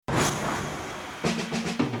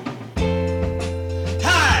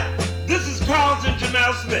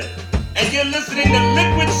Mel Smith, and you're listening to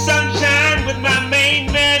Liquid Sunshine with my main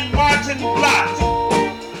man, Martin Blott.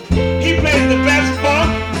 He plays the best funk,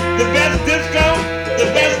 the best disco, the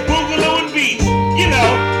best boogaloo and beats. You know,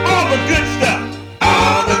 all the good stuff.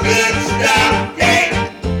 All the good stuff, yeah.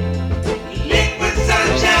 Liquid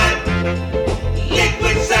Sunshine,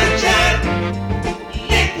 Liquid Sunshine,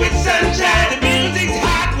 Liquid Sunshine. The music's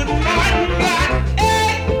hot with Martin Blott.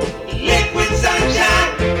 Hey, Liquid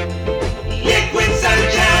Sunshine, Liquid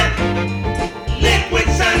Sunshine, Liquid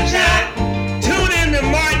Sunshine. Tune in to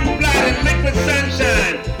Martin Blott and Liquid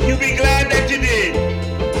Sunshine. You'll be glad that you did.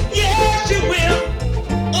 Yes, you will.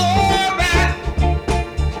 All right.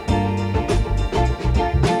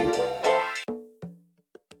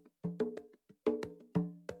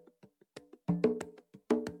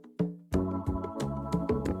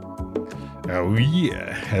 Oh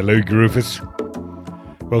yeah, hello groovers.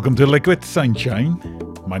 Welcome to Liquid Sunshine.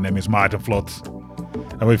 My name is Martin Vlot,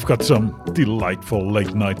 and we've got some delightful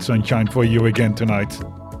late night sunshine for you again tonight.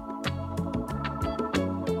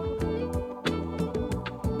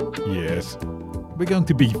 Yes, we're going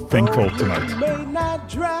to be thankful tonight.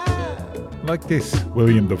 Like this,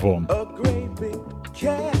 William DeVaughn.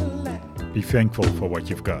 Be thankful for what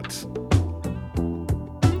you've got.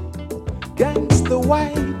 Against the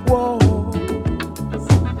white walls,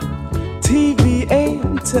 TV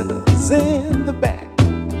antennas in the back.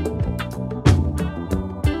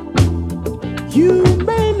 You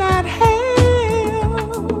may not have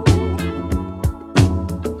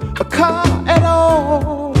a car at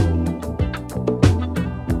all,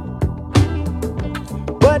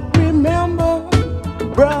 but remember,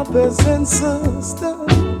 brothers and sisters,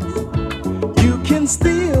 you can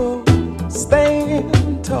still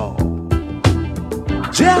stand tall.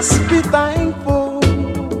 Just be thankful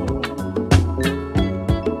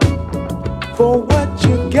for what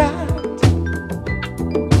you got.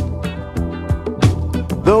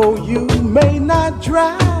 Though you may not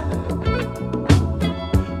drive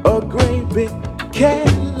a great big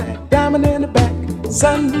Cadillac, diamond in the back,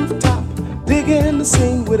 sunroof top, digging the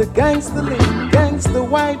scene with a gangster lean, gangster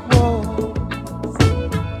white walls,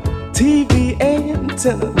 TV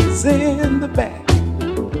antennas in the back.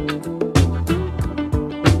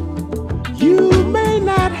 You may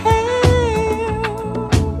not have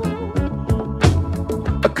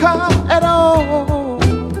a car at all,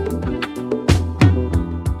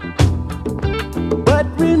 but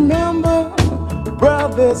remember,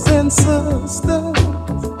 brothers and sisters,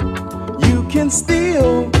 you can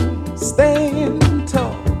still stand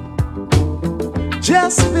tall.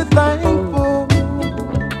 Just be thankful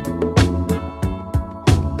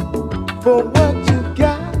for what you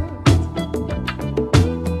got.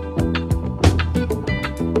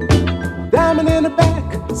 Diamond in the back,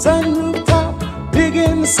 sunroof top,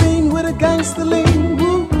 digging the scene with a gangster lean.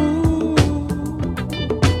 Woo.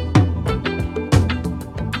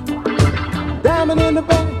 Diamond in the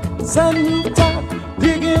back, sunroof top,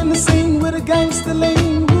 digging the scene with a gangster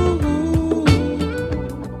lean. Woo.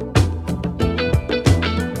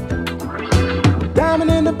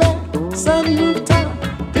 Diamond in the back, sunroof top,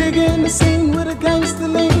 digging the scene with a gangster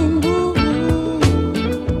lean. Woo.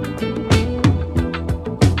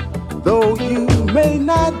 Though you may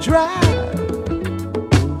not drive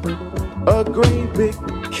a great big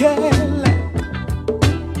Cadillac,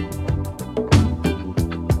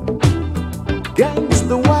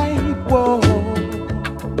 gangsta white walls,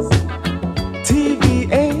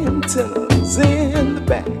 TV antennas in the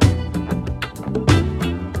back.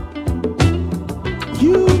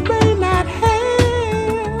 You may not have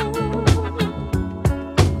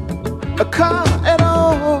a car at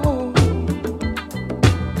all,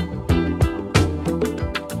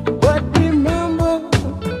 but remember,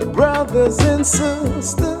 brothers and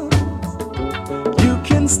sisters, you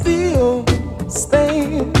can still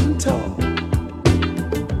stand tall.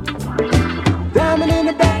 Diamond in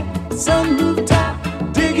the back, sunroof top,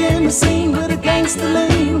 digging the scene with a gangster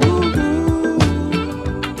lean. Woo.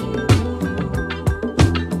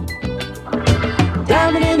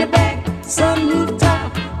 Diamond in the back, sunroof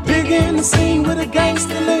top, digging the scene with a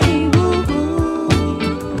gangster lean. Woo.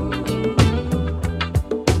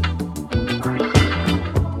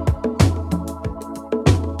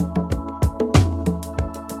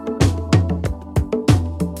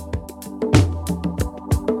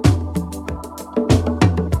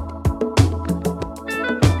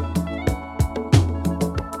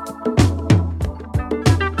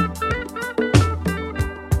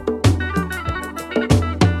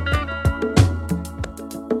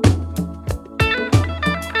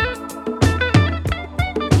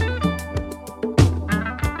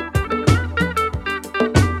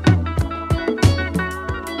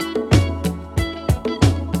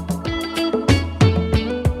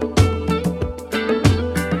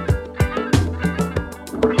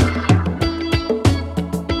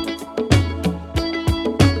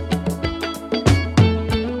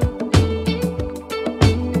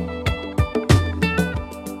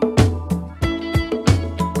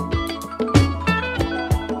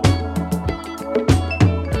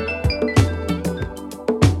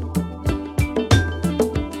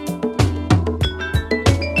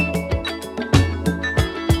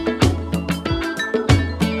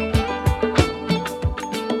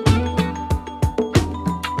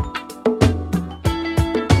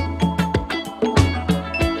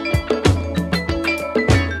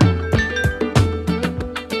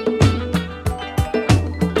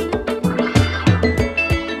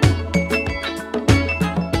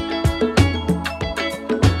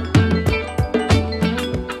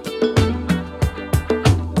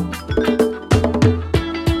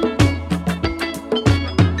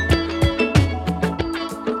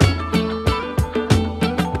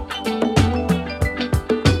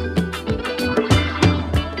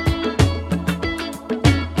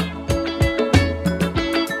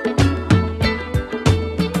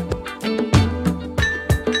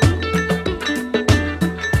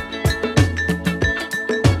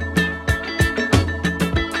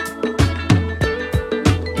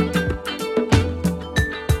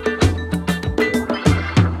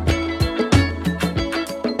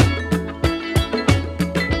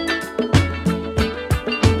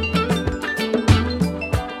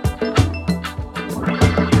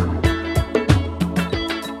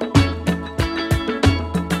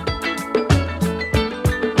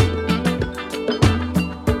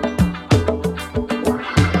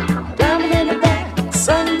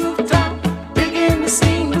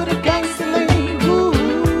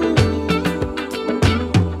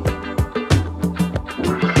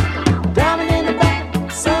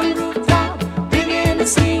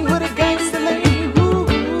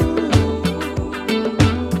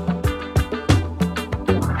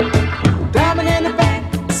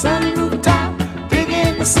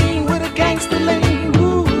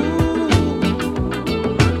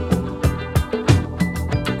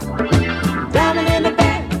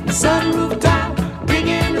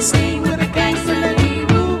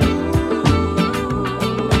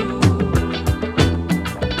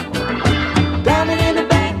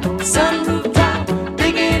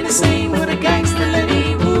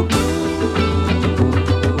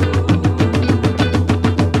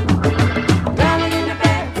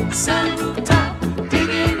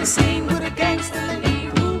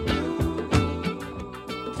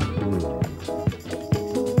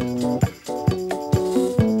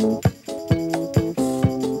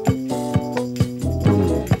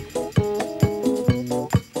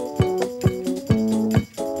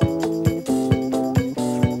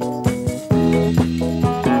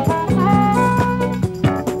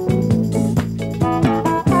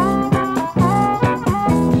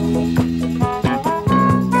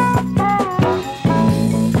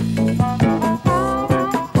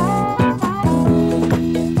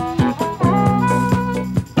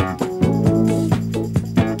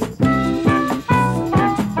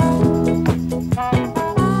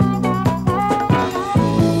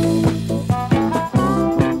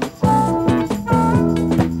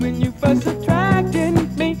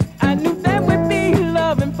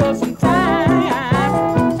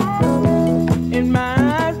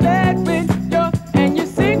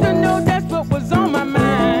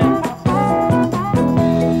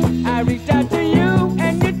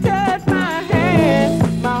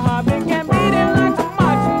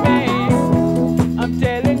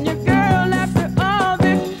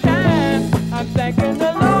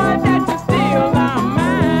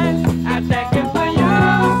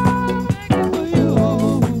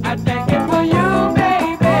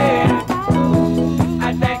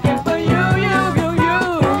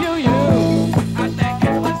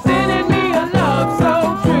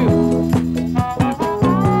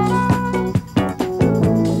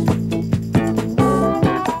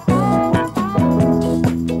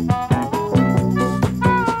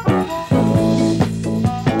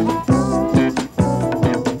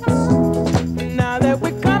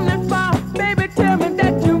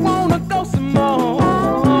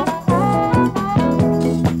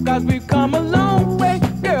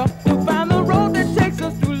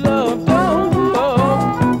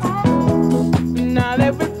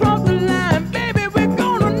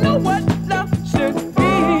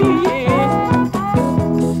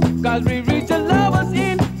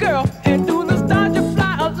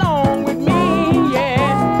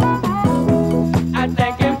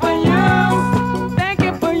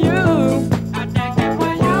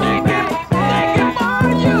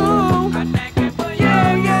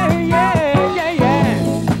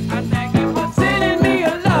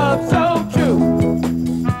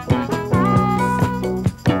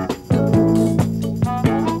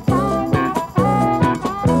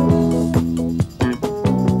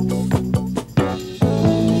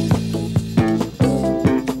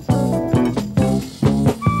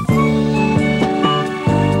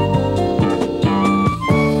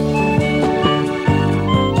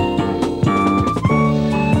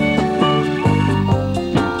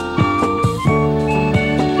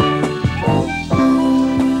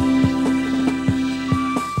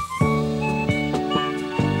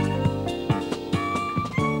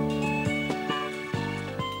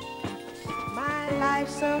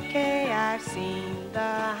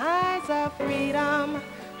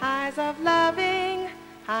 highs of loving,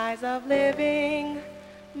 highs of living,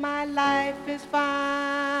 my life is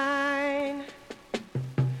fine.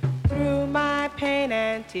 Through my pain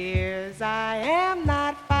and tears, I am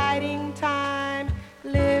not fighting time.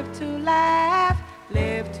 Live to laugh,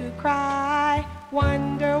 live to cry,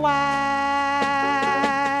 wonder why.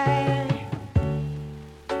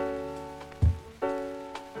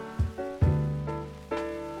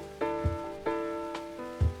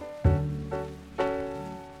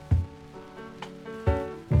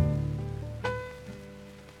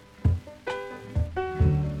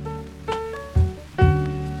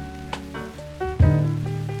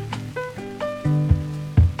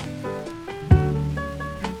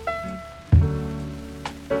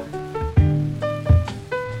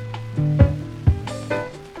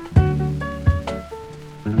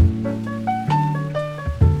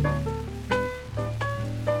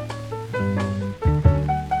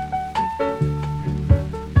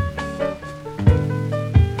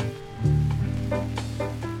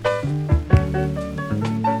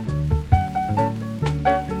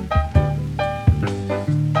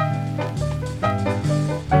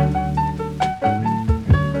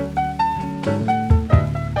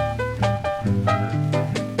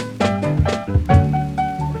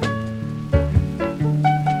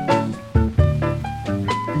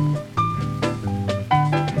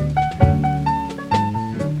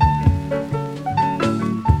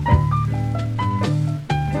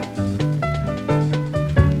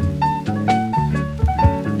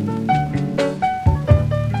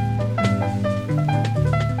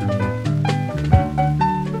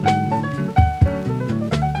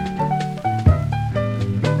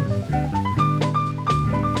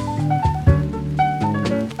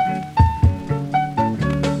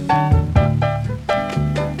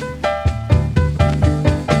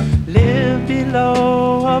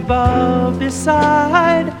 Above,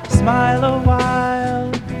 beside, smile a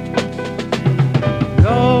while.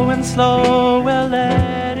 Going slow, well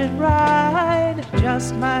let it ride,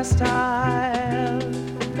 just my style.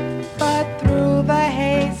 But through the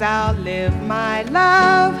haze I'll live my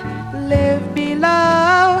love, live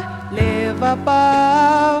below, live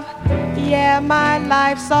above. Yeah, my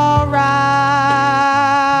life's alright.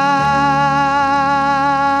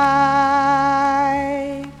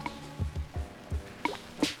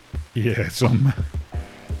 Yeah, some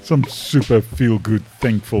super feel-good,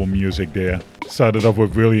 thankful music there. Started off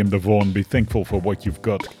with William DeVaughn, Be Thankful for What You've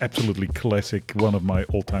Got. Absolutely classic, one of my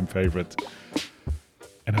all-time favorites.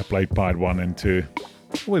 And I played part 1 and 2.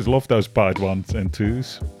 Always love those part 1s and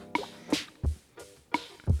 2s.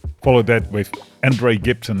 Followed that with Andre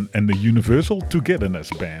Gibson and the Universal Togetherness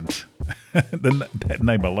Band. That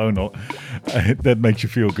name alone, that makes you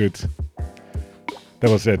feel good. That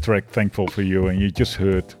was their track, Thankful for You, and you just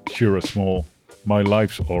heard Shura Small, My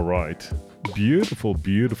Life's Alright. Beautiful,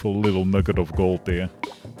 beautiful little nugget of gold there.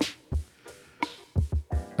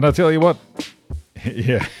 And I tell you what,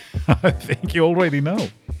 yeah, I think you already know.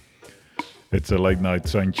 It's a late night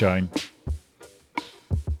sunshine.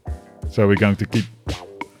 So we're going to keep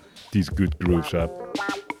these good grooves up.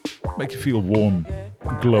 Make you feel warm,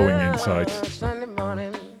 glowing inside. Sunday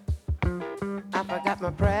morning, I forgot my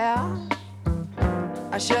prayer.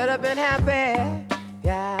 I should have been happy,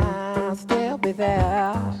 yeah, I'll still be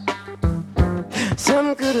there.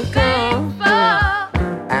 Some could have come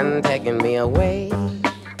and taken me away,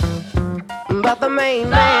 but the main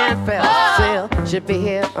man felt still should be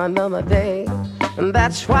here another day. And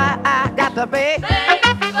that's why I got to be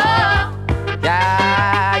thankful.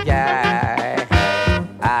 Yeah, yeah,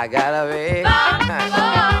 I gotta be thankful.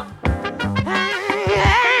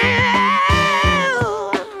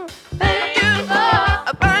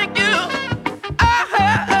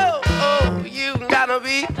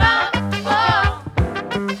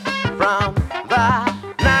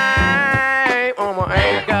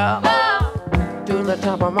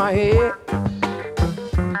 Top of my head,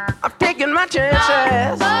 I'm taking my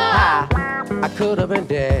chances. I could have been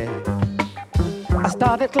dead. I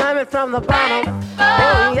started climbing from the bottom,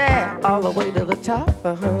 oh yeah, all the way to the top.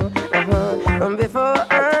 And before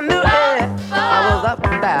I knew it, I was up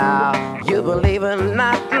there. You believe it or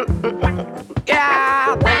not?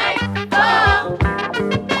 Yeah, thankful.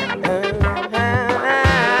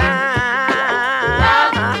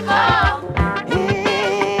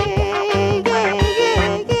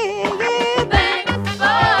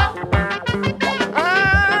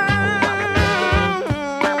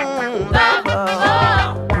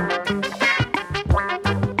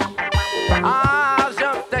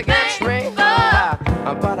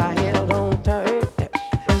 But I held on tight.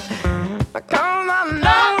 I called my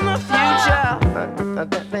name.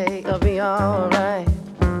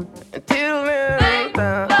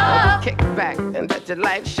 your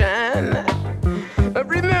light shine.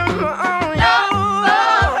 Remember on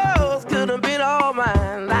yours could have been all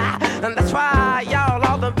mine, and that's why y'all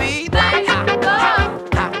ought to be thankful.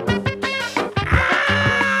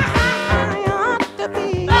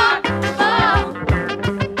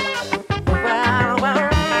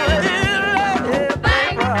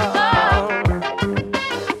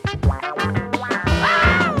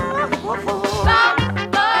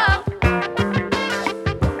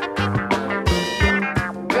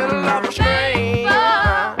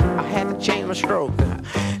 Stroke.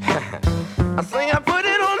 I think I put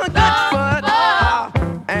it on the good foot,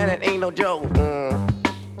 and it ain't no joke.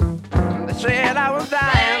 They said I was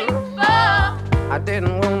dying, I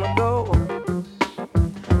didn't want to go.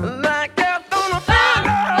 And I kept on the finger,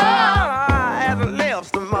 I hadn't lived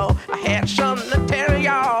some more. I had something to tell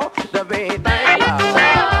y'all to be thankful.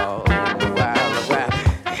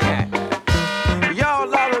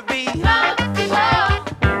 Y'all ought to be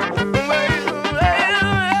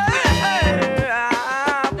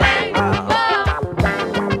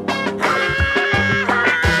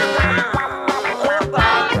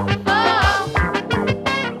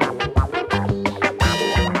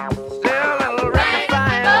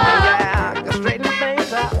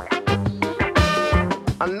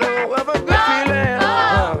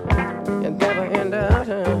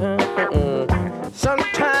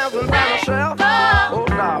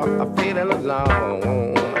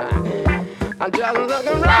I'm just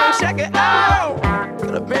looking around, check it out.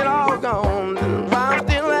 Could have been all gone, and I'm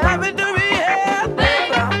still happy to be here.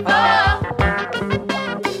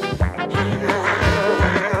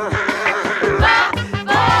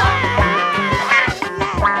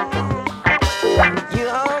 You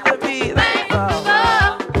ought to be thankful.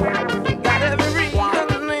 You got every reason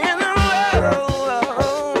in the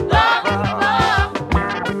world.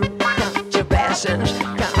 Your passions.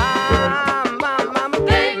 Mama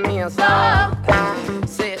gave me a song.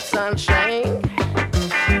 Said sunshine.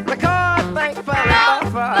 Because thankful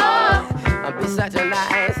I'll be such a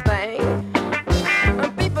nice thing.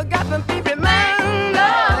 And people got them people mind.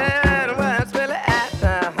 Where it's really at.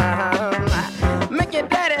 Make your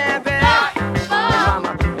daddy happy.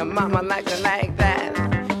 Your mama likes you like that.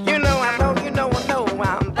 You know I know, you know I know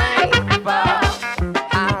I'm thankful.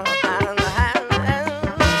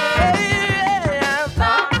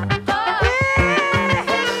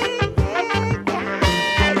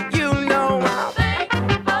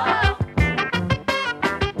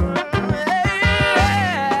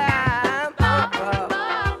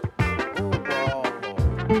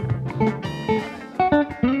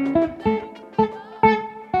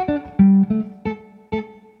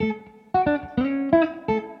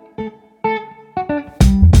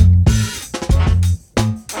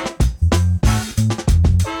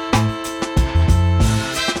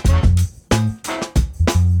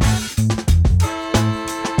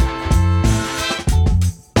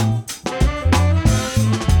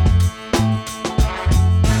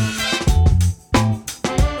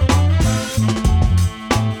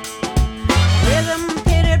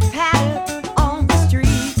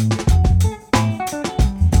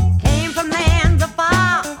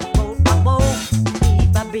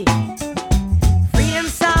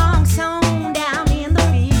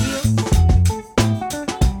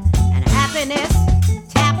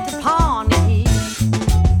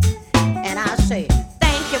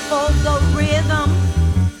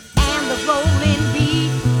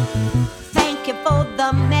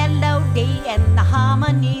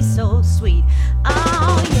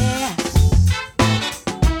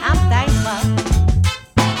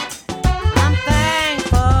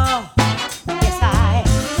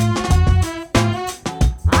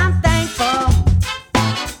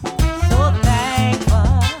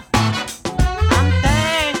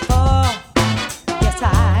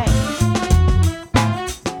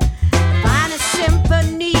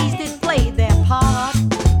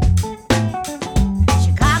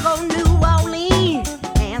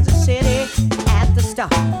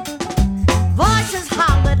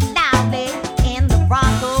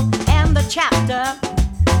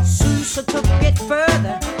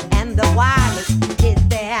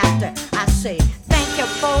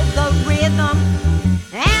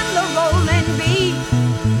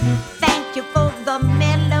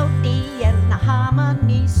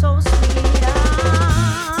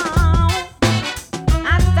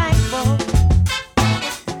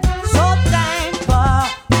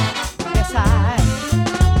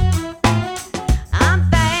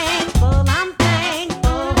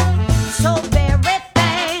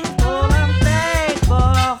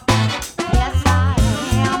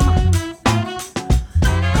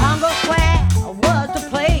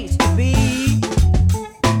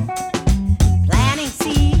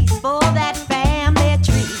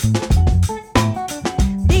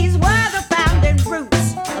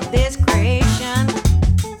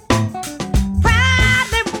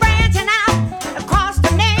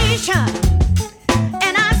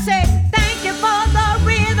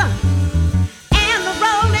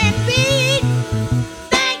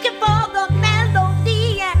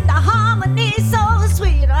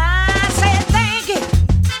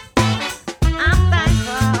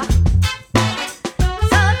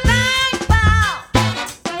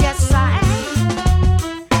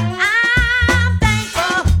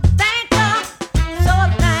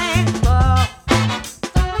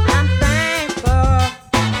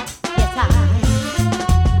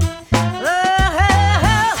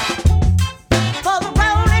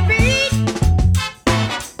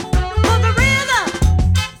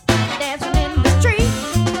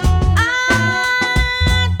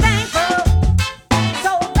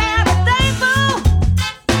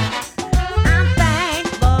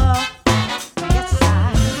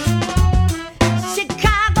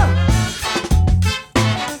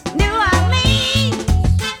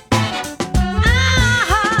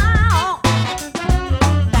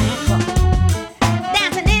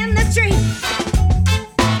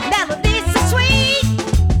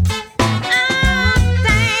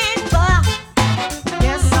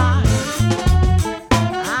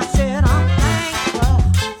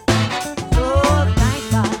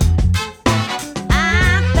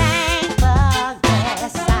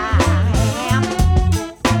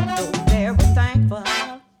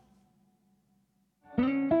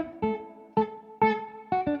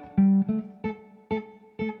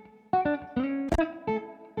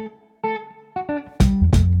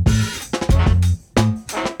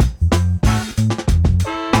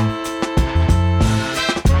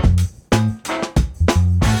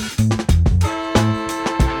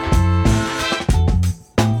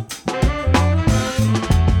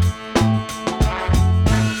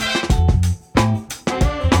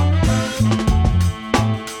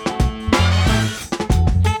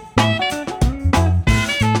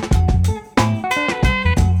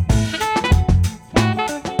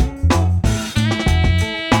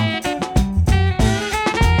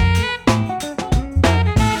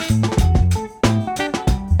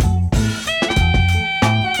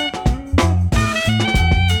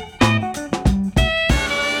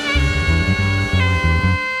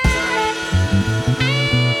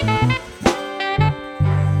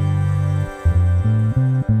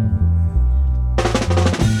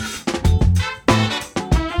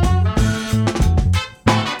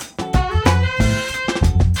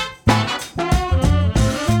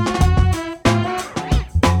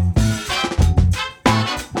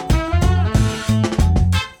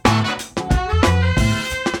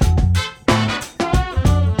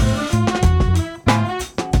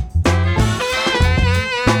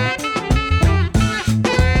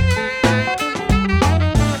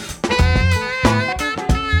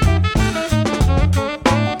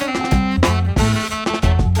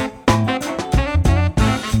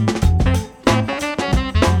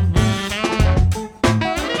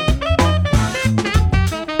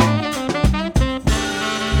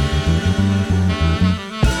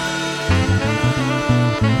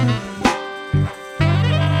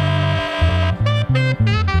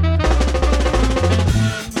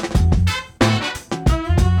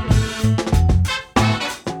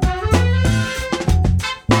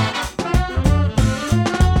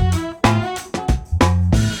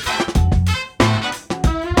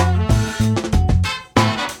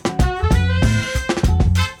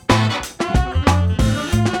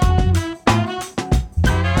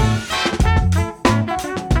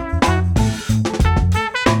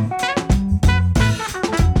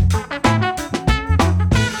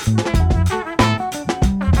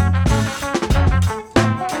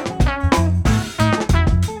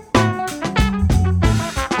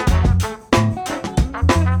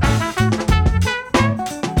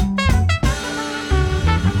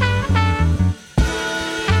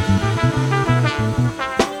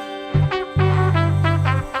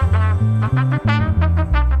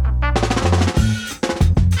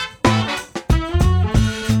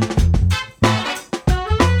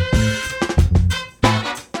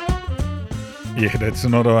 Yeah, that's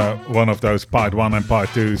another one of those part 1 and part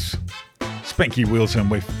 2s. Spanky Wilson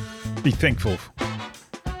with Be Thankful.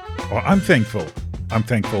 Or I'm thankful. I'm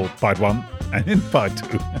thankful part 1 and in part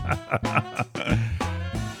 2.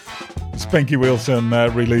 Spanky Wilson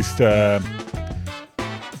released 3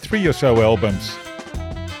 or so albums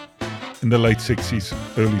in the late 60s,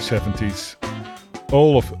 early 70s.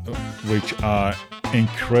 All of which are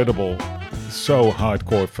incredible, so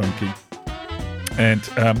hardcore funky. And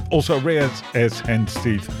also rare as hen's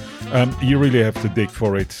teeth. You really have to dig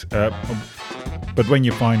for it. But when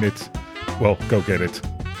you find it, well, go get it.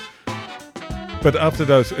 But after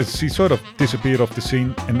those, she sort of disappeared off the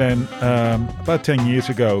scene. And then about 10 years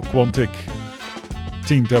ago, Quantic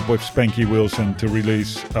teamed up with Spanky Wilson to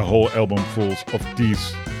release a whole album full of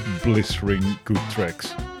these blistering good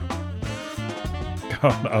tracks.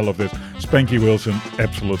 God, I love this. Spanky Wilson,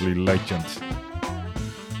 absolutely legend.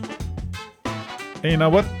 And you know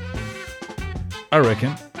what? I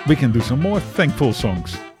reckon we can do some more thankful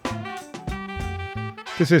songs.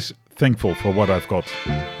 This is Thankful for What I've Got.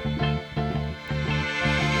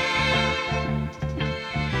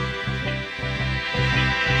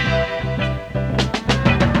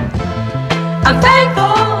 I'm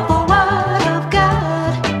thankful for what I've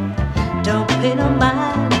got. Don't pay no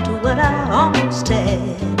mind to what I almost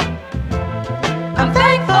had. I'm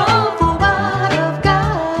thankful for what I've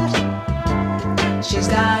got. She's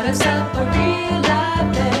got herself a real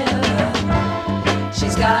life fella.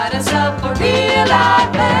 She's got herself a real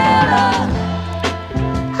life fella.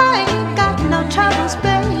 I ain't got no troubles,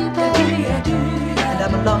 baby, and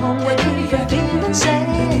I'm a long way from feeling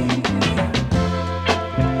sad.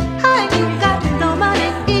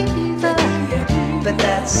 But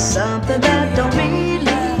that's something that don't really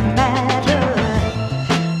matter.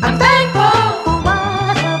 I'm thankful for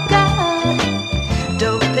what I've got.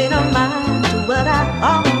 Don't pay no mind to what I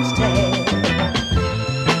almost had.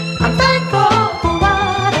 I'm thankful for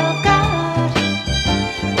what I've got.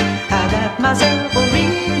 I got myself a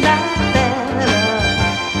real life fella.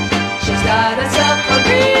 She's got herself a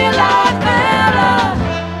real life fella.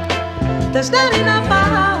 There's not enough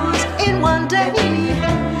hours in one day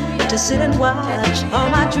to sit and watch all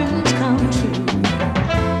my dreams come true.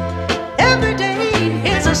 Every day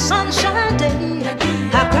is a sunshine day.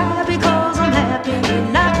 I cry because I'm happy,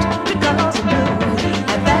 not because I'm blue.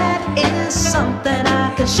 And that is something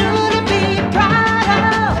I can surely be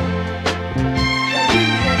proud of.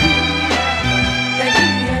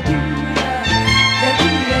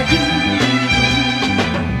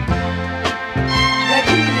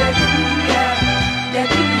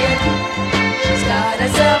 She's got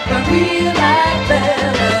herself a real life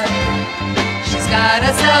fella. She's got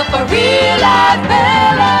herself a real life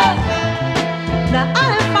fella. Now I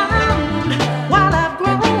have found while I've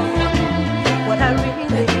grown what I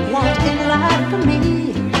really want in life for me.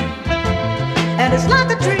 And it's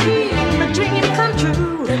like a dream come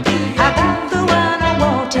true. I got the one I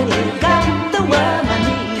wanted, got the one I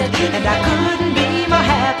need. And I couldn't be more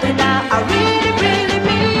happy now. I really, really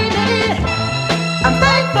mean it. I'm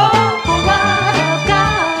thankful for what I've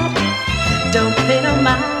got. Don't pay no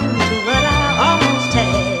mind to what I almost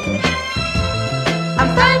had. I'm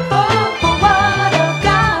thankful for what I've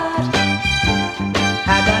got. I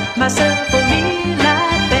got myself a real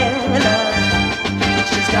life fella.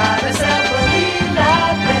 She's got herself a real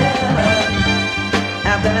life fella.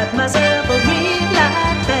 I've got myself a real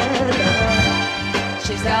life fella.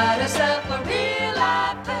 She's got herself a real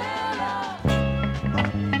life fella.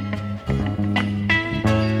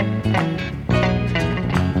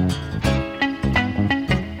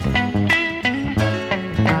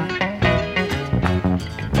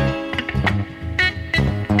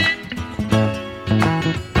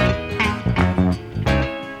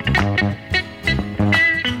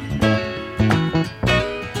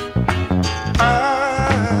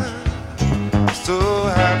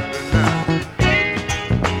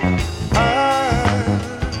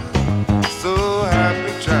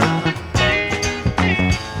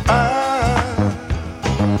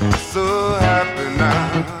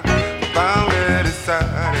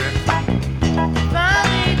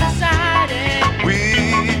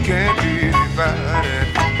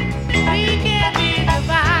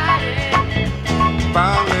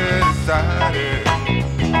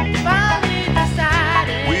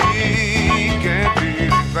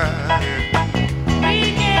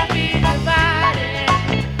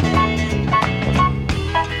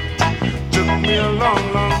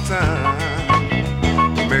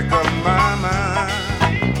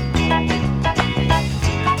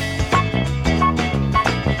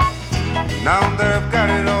 Now that I've got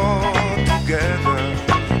it all together,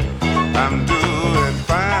 I'm doing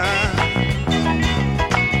fine.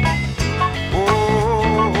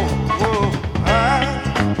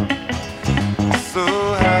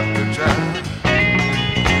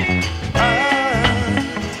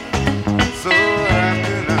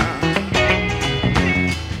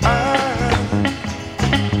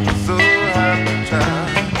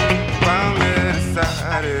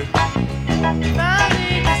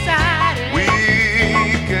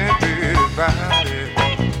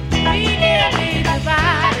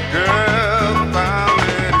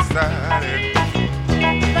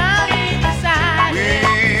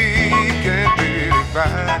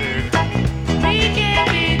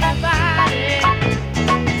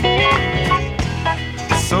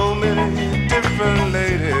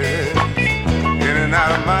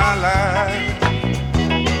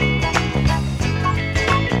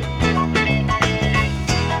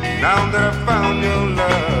 Now that I found your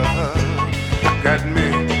love, got me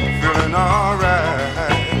feeling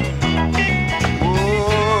alright.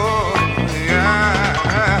 Oh, yeah.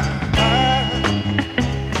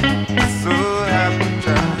 I'm so happy,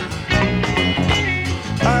 child.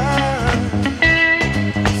 I'm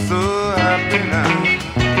so happy now.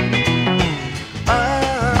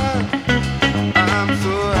 I'm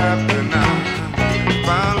so happy now.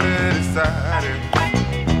 Finally decided.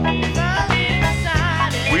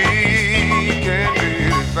 We can't be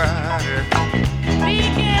divided.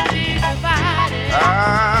 I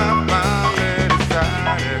finally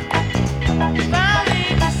decided.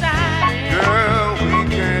 Girl, we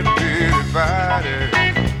can't be divided.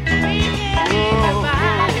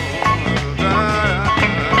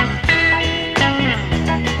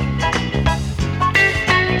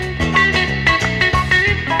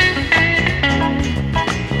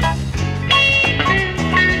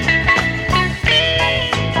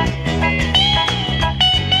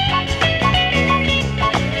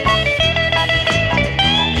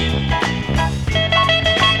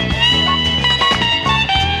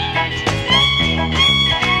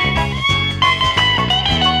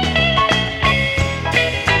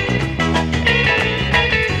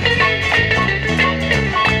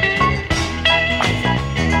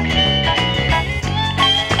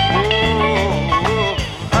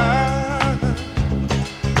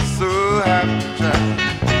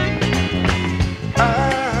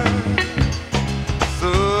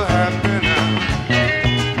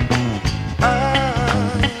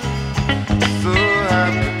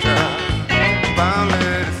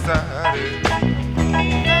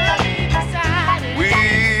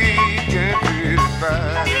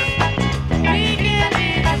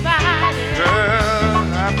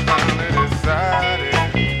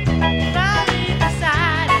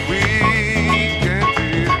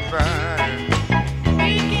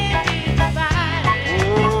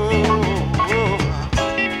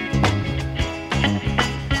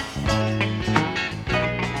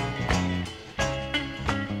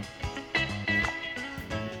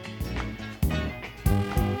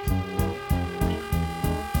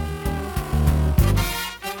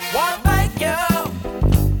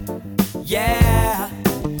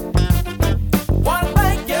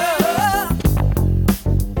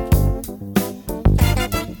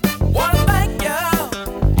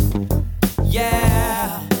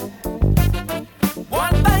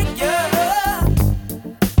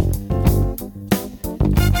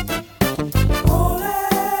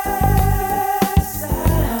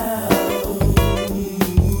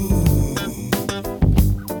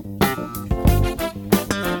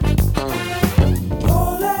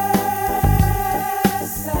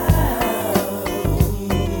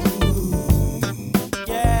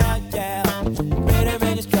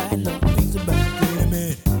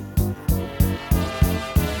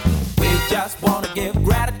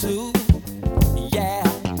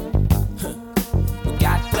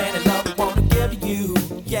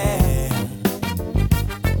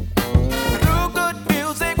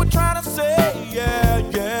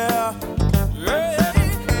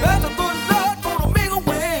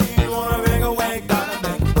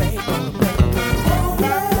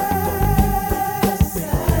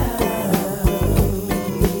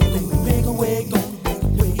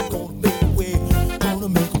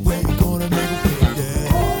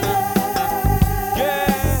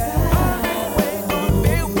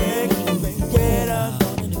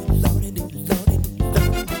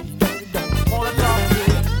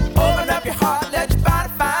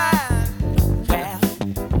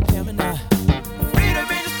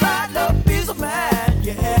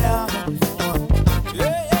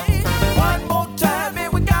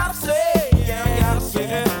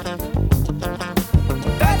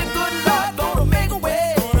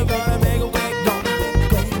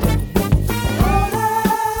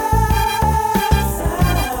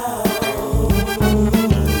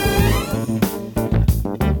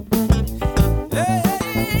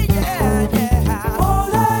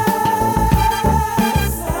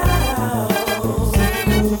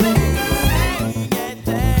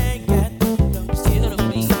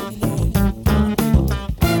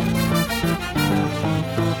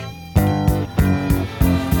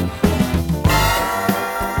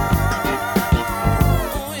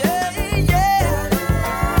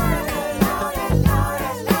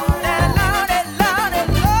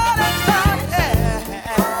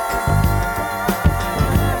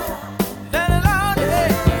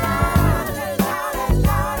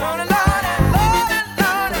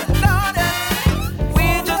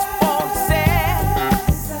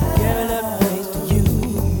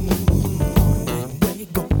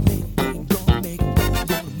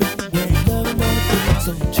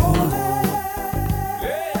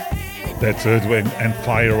 That's Earth, Wind and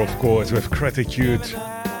Fire, of course, with Gratitude.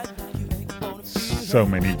 So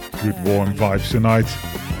many good warm vibes tonight.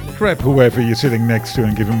 Grab whoever you're sitting next to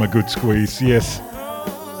and give him a good squeeze. Yes,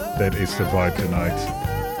 that is the vibe tonight.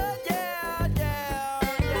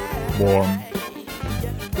 Warm,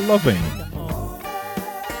 loving.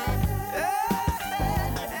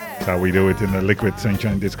 That's how we do it in the Liquid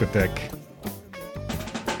Sunshine Discotheque.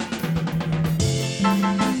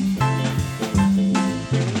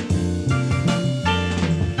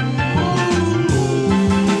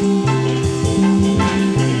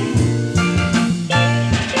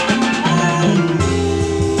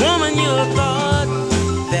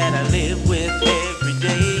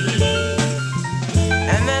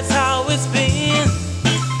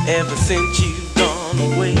 Since you've gone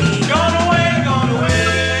away, gone away, gone away.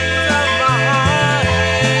 My heart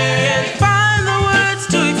can't find the words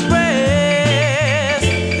to express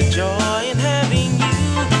the joy in having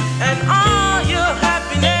you and all your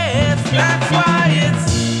happiness. That's why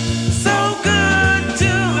it's so good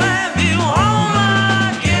to have you home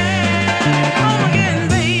again,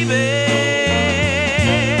 baby.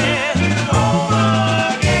 Home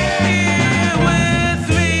again, here with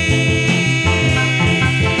me.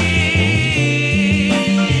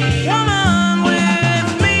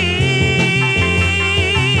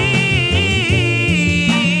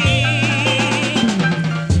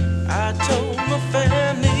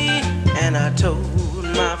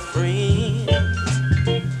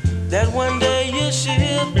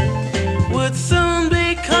 Would soon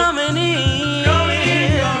be coming in. But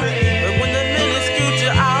when the minutes grew to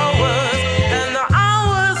hours and the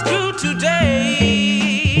hours grew to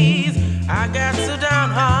days, I got so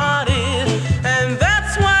downhearted, and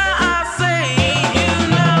that's why I say, you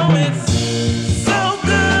know, it's so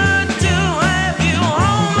good to have you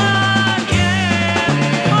home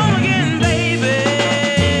again, baby.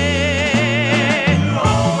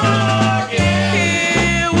 Home again,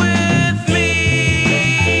 here with me.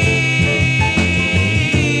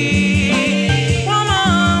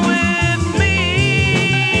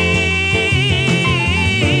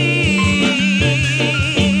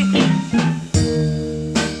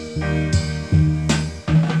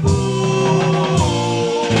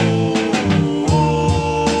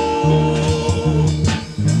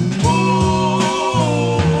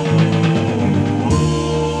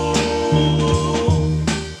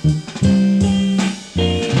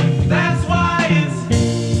 That's why it's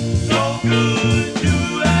so good to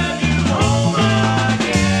have you home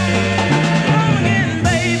again,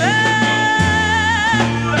 baby.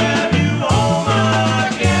 Have you home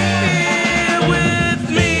again, here with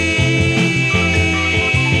me.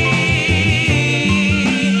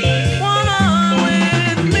 Woman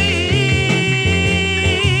with me.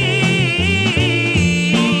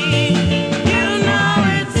 You know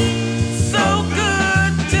it's so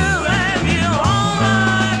good to have you home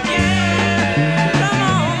again. Come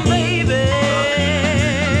on, baby.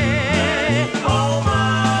 Home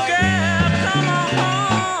again. Come on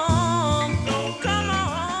home. Come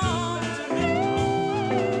on to me.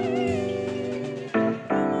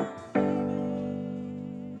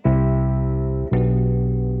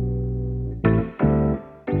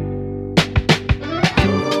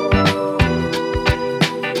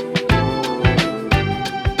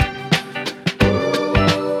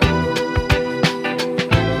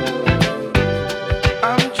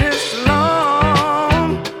 I'm just a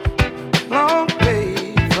long, long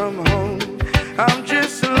way from home. I'm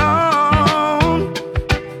just a long,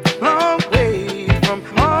 long way from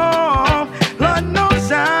home. Lord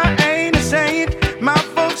knows I ain't a saint. My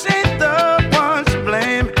folks ain't the ones to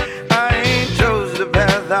blame. I ain't chose the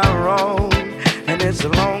path I roam, and it's a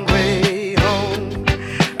long way home.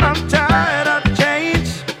 I'm tired of the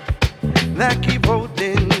chains that keep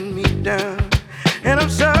holding me down, and I'm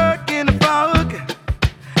stuck in the fog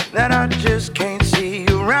that I just can't see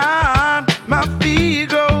around. My feet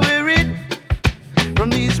grow weary from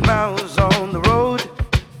these miles on the road,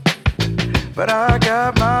 but I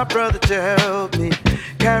got my brother to help me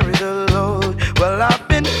carry the load. Well, I've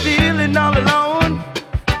been feeling all alone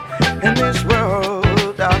in this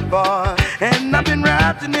world I bought, and I've been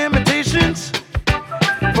wrapped in imitations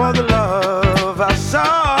for the love I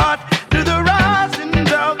sought. Through the rising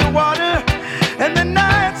of the water and the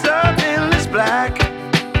nights of endless black,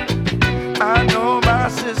 I know my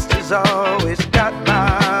sister's always got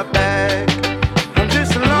my back. I'm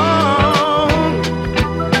just a long,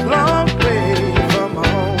 long way from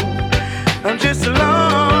home. I'm just a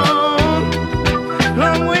long,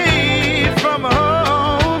 long way from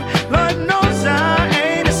home. Lord knows I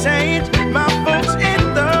ain't a saint. My folks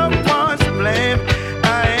ain't the ones to blame.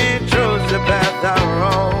 I ain't chose the path I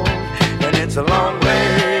roam.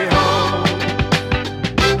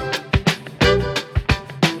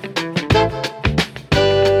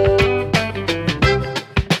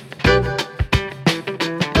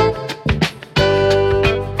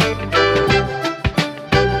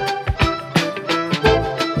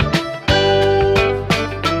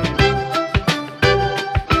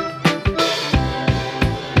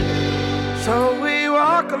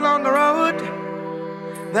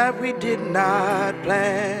 that we did not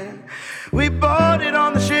plan. We boarded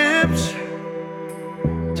on the ships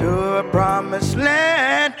to a promised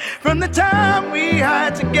land. From the time we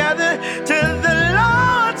had together to the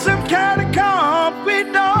lonesome catacomb, we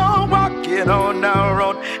know walking on our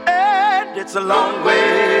own, and it's a long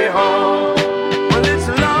way home. Well, it's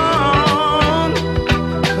a long,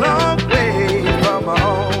 long way from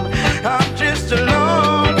home. I'm just a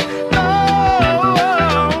long,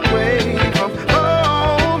 long way from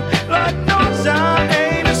home. Lord knows I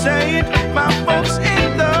ain't a saint. My folks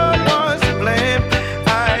ain't the ones to blame.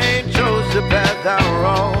 I ain't chose the path I'm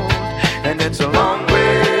wrong, and it's a long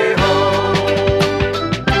way home.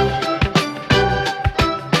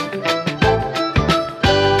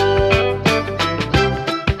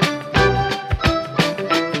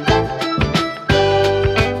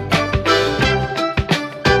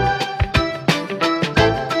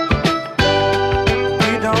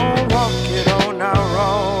 We don't walk it on our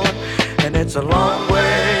own, and it's a long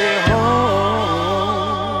way home.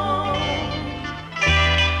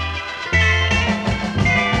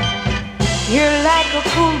 You're like a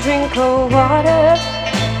cool drink of water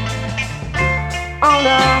on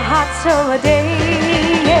a hot summer day,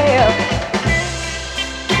 yeah.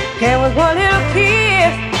 And with one little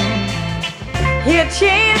kiss, you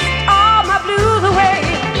chased all my blues away.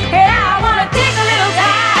 And I wanna take a little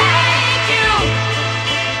time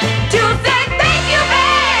to say thank you,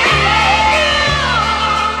 baby.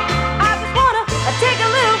 I just wanna take a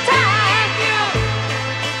little time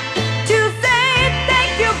to say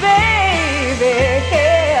thank you, baby.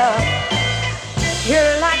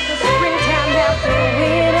 You're like the springtime after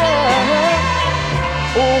winter,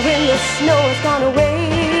 oh, when the snow has gone away,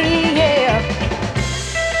 yeah.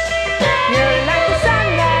 You're like the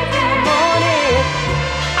sunrise in the morning.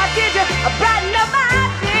 I did you brighten up my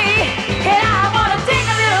day, and I wanna take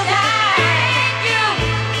a little time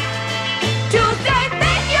to say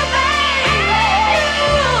thank you, baby.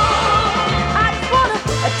 I just wanna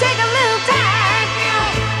take a little time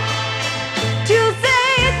to say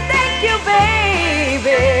thank you,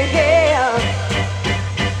 baby. Yeah.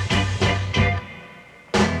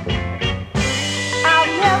 I'll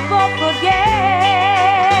never forget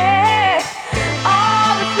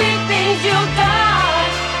all the sweet things you've done,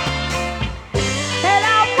 and I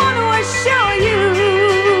want to assure you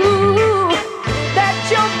that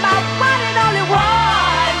you're my one and only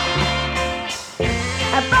one.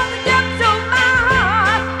 And from the depths of my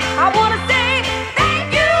heart, I want to say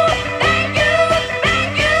thank you, thank you,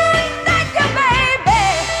 thank you, thank you, baby.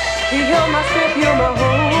 You're my strength, you're my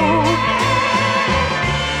hope,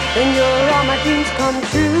 and you're all my dreams come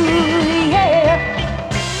true, yeah.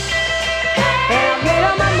 And I've made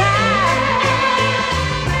up my mind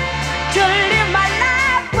to live my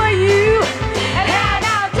life for you. And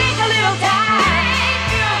I'll take a little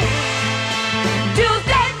time to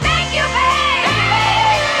say thank you, baby.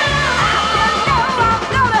 I'm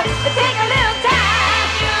gonna take a little time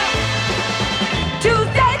to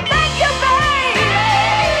say thank you, baby.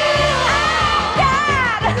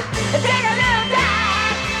 God, take a little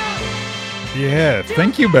time. Yeah,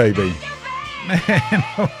 thank you, baby. Man,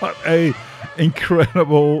 what a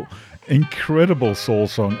incredible soul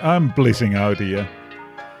song. I'm blissing out here.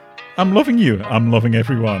 I'm loving you. I'm loving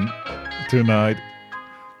everyone tonight.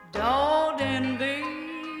 Don't envy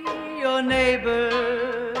your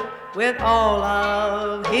neighbor with all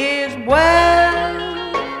of his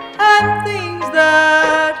wealth and things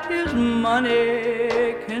that his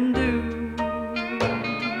money can do.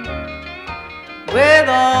 With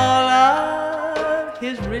all of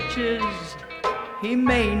his riches, he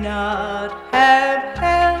may not have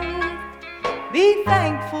health. Be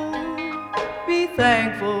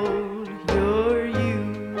thankful, you're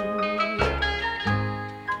you.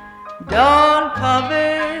 Don't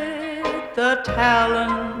covet the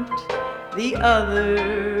talent the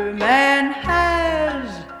other man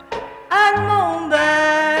has, and moan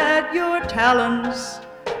that your talents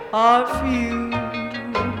are few.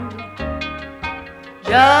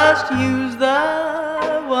 Just use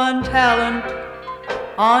the one talent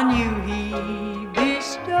on you he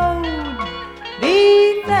bestowed.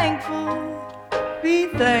 Be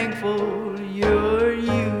thankful, you're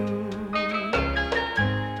you.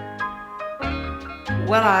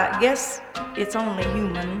 Well, I guess it's only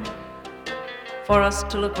human for us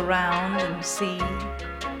to look around and see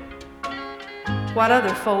what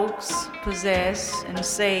other folks possess and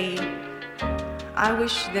say, I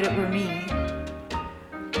wish that it were me.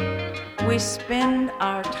 We spend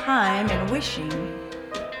our time in wishing,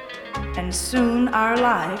 and soon our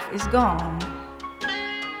life is gone,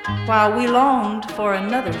 while we longed for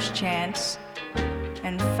another's chance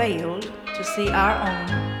and failed to see our own.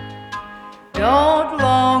 Don't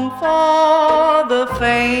long for the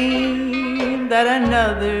fame that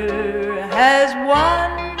another has won.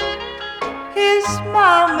 His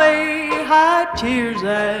smile may hide tears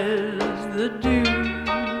as the dew.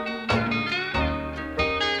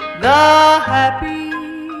 The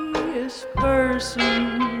happiest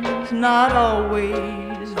person's not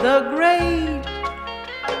always the great.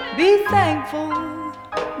 Be thankful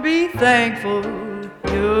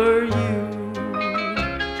you're you.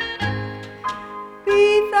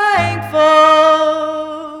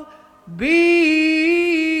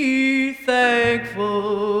 Be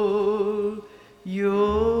thankful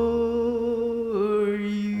you're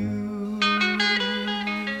you.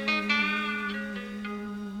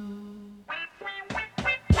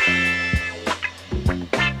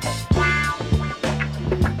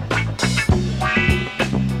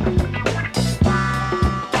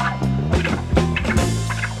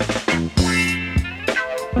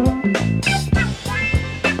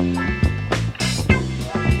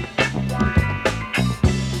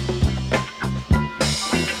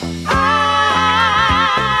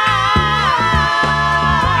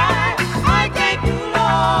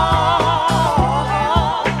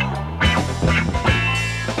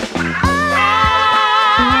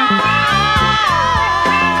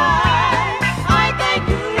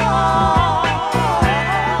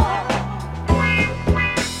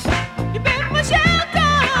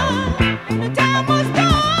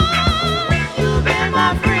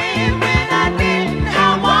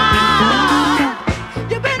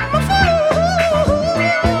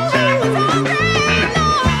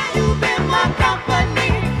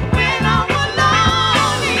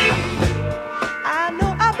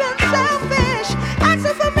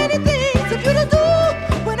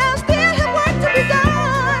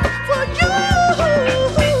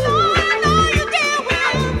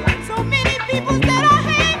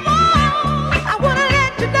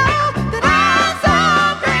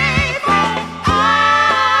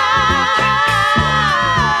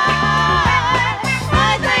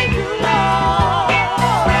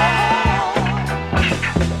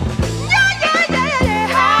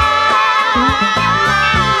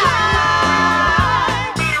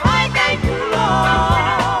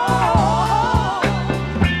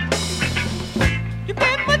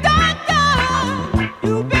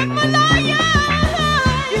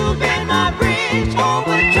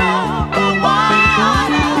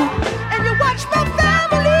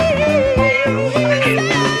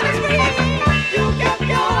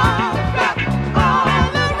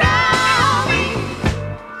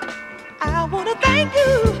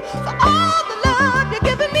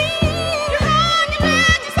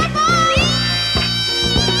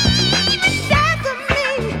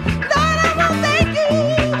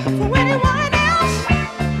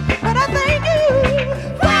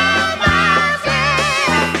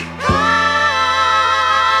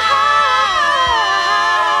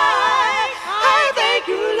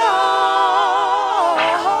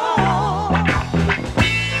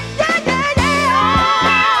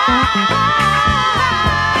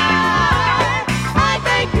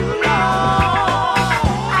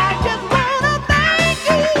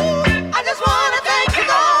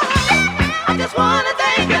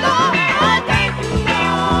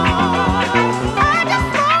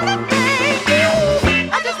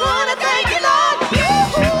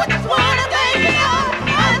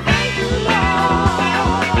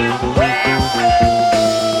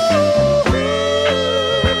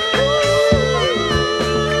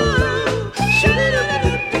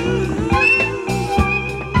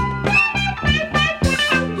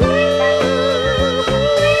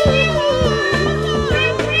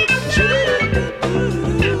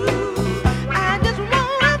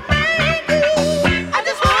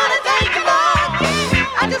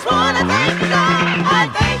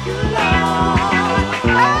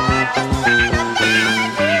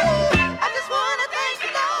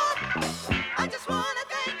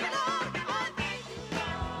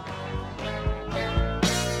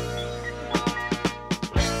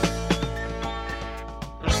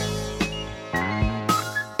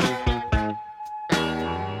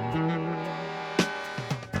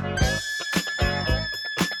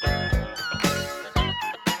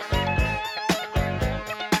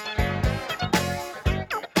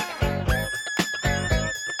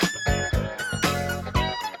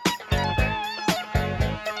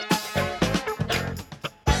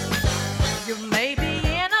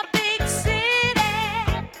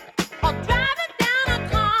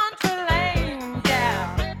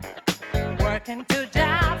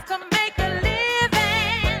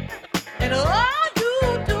 And all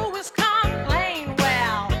you do is complain.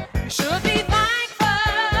 Well,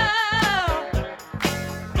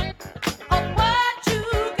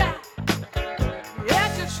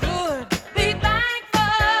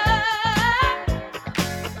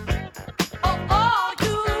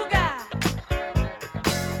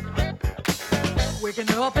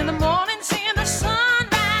 Waking up in the morning, seeing the sunrise.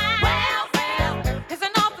 Well, it's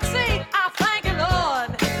enough to say, I thank you,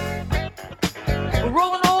 Lord.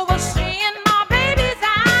 Rolling over, seeing my baby's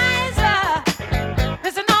eyes.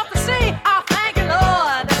 It's enough to say, I thank you,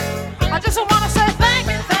 Lord. I just want to say thank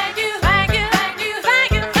you, thank you, thank you, thank you,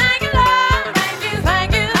 thank you, thank you, Lord. Thank you,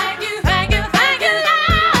 thank you, thank you, thank you, thank you,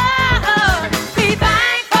 Lord. Be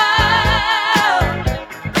thankful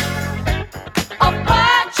of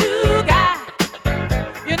what you got.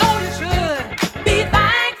 You know you should be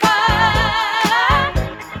thankful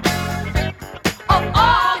of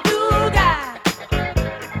all you got.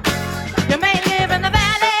 You may live in the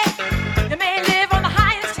valley, you may live on the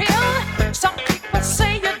highest hill. Some people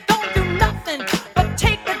say you don't do nothing but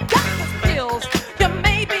take the doctor's pills. You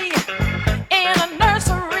may be in a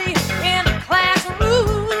nursery, in a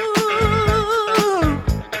classroom,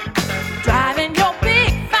 driving your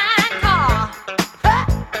big fine car.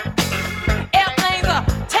 Airplanes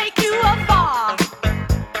take you afar.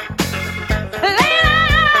 Lay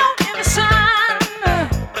down in the sun,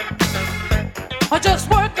 or just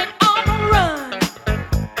working on the run.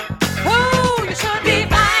 Oh, you should be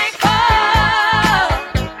thankful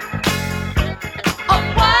of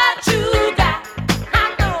what you got.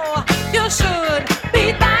 I know you should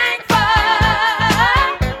be thankful.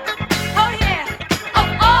 Oh yeah, of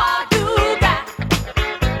all you got.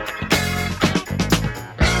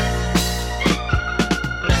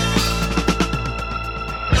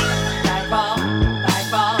 Nightfall,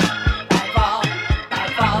 nightfall, nightfall,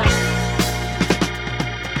 nightfall.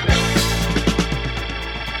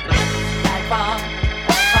 Nightfall,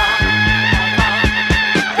 nightfall, nightfall.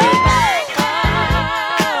 Be thankful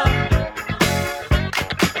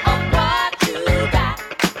of what you got.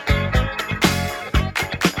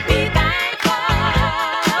 Be thankful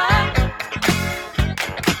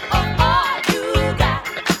of all you got.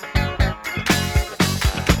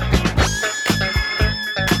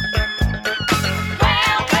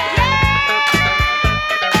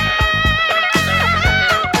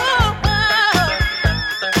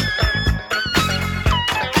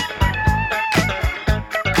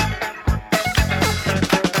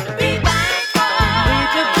 Be thankful. Need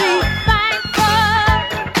to be thankful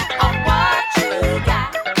of what you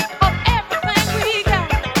got, of everything we got.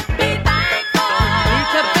 Be thankful. Need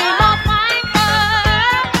to be more thankful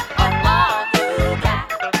of all you got,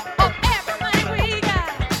 of everything we got.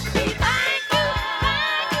 Be thankful.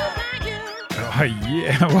 Thank you. Oh,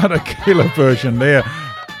 yeah, what a killer version there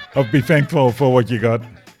of Be Thankful for What You Got.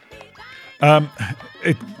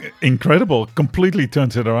 It incredible, completely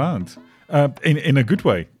turns it around in a good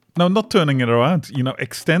way. No, not turning it around,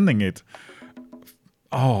 extending it.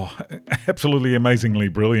 Oh, absolutely amazingly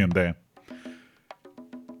brilliant there.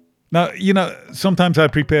 Now, sometimes I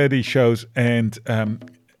prepare these shows and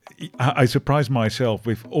I surprise myself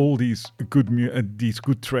with all these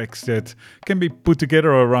good tracks that can be put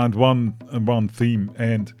together around one theme,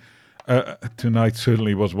 and tonight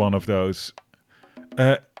certainly was one of those.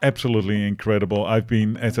 Absolutely incredible. I've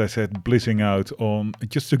been, as I said, blissing out on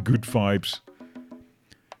just the good vibes,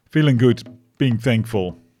 feeling good, being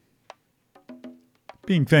thankful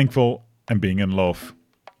and being in love.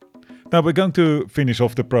 Now we're going to finish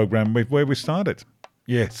off the program with where we started.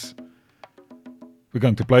 Yes. We're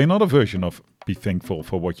going to play another version of Be Thankful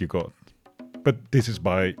for What You Got. But this is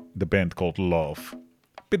by the band called Love.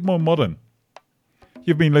 A bit more modern.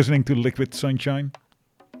 You've been listening to Liquid Sunshine.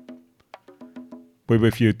 We're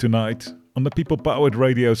with you tonight on the people-powered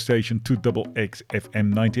radio station 2XX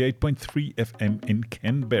FM 98.3 FM in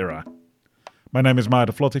Canberra. My name is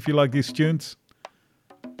Maarten Vlot. If you like these tunes,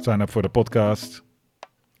 sign up for the podcast.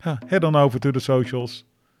 Head on over to the socials.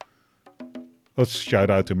 Or shout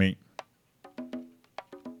out to me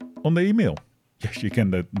on the email. Yes, you can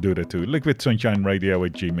do that too.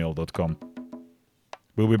 liquidsunshineradio@gmail.com.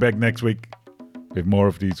 We'll be back next week with more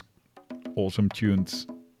of these awesome tunes.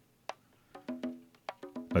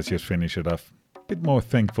 Let's just finish it off. A bit more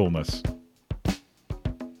thankfulness.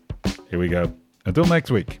 Here we go. Until next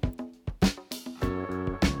week.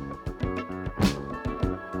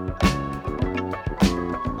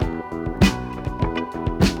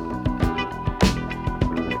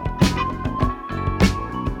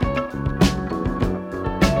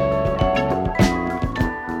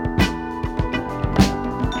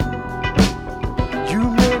 You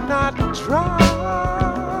may not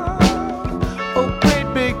drive a great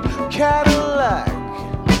big Cadillac,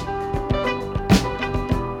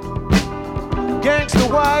 gangsta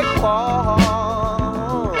white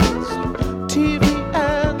walls, TV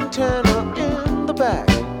antenna in the back.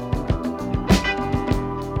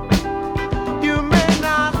 You may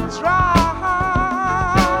not drive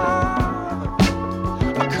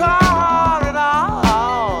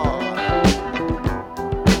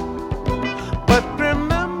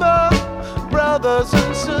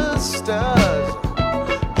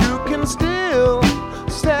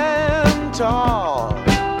all.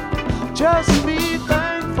 Just be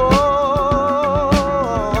thankful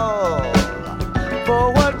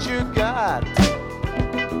for what you got.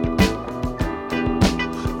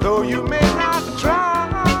 Though you may not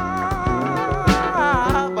drive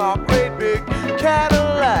a great big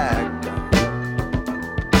Cadillac,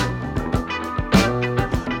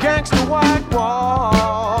 gangster white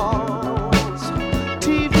walls,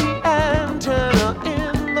 TV antenna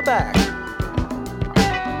in the back.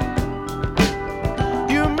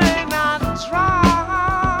 You may not drive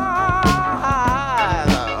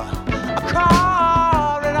a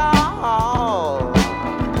car at all,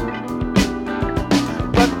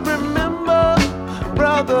 but remember,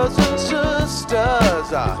 brothers and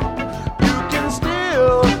sisters, you can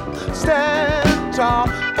still stand tall.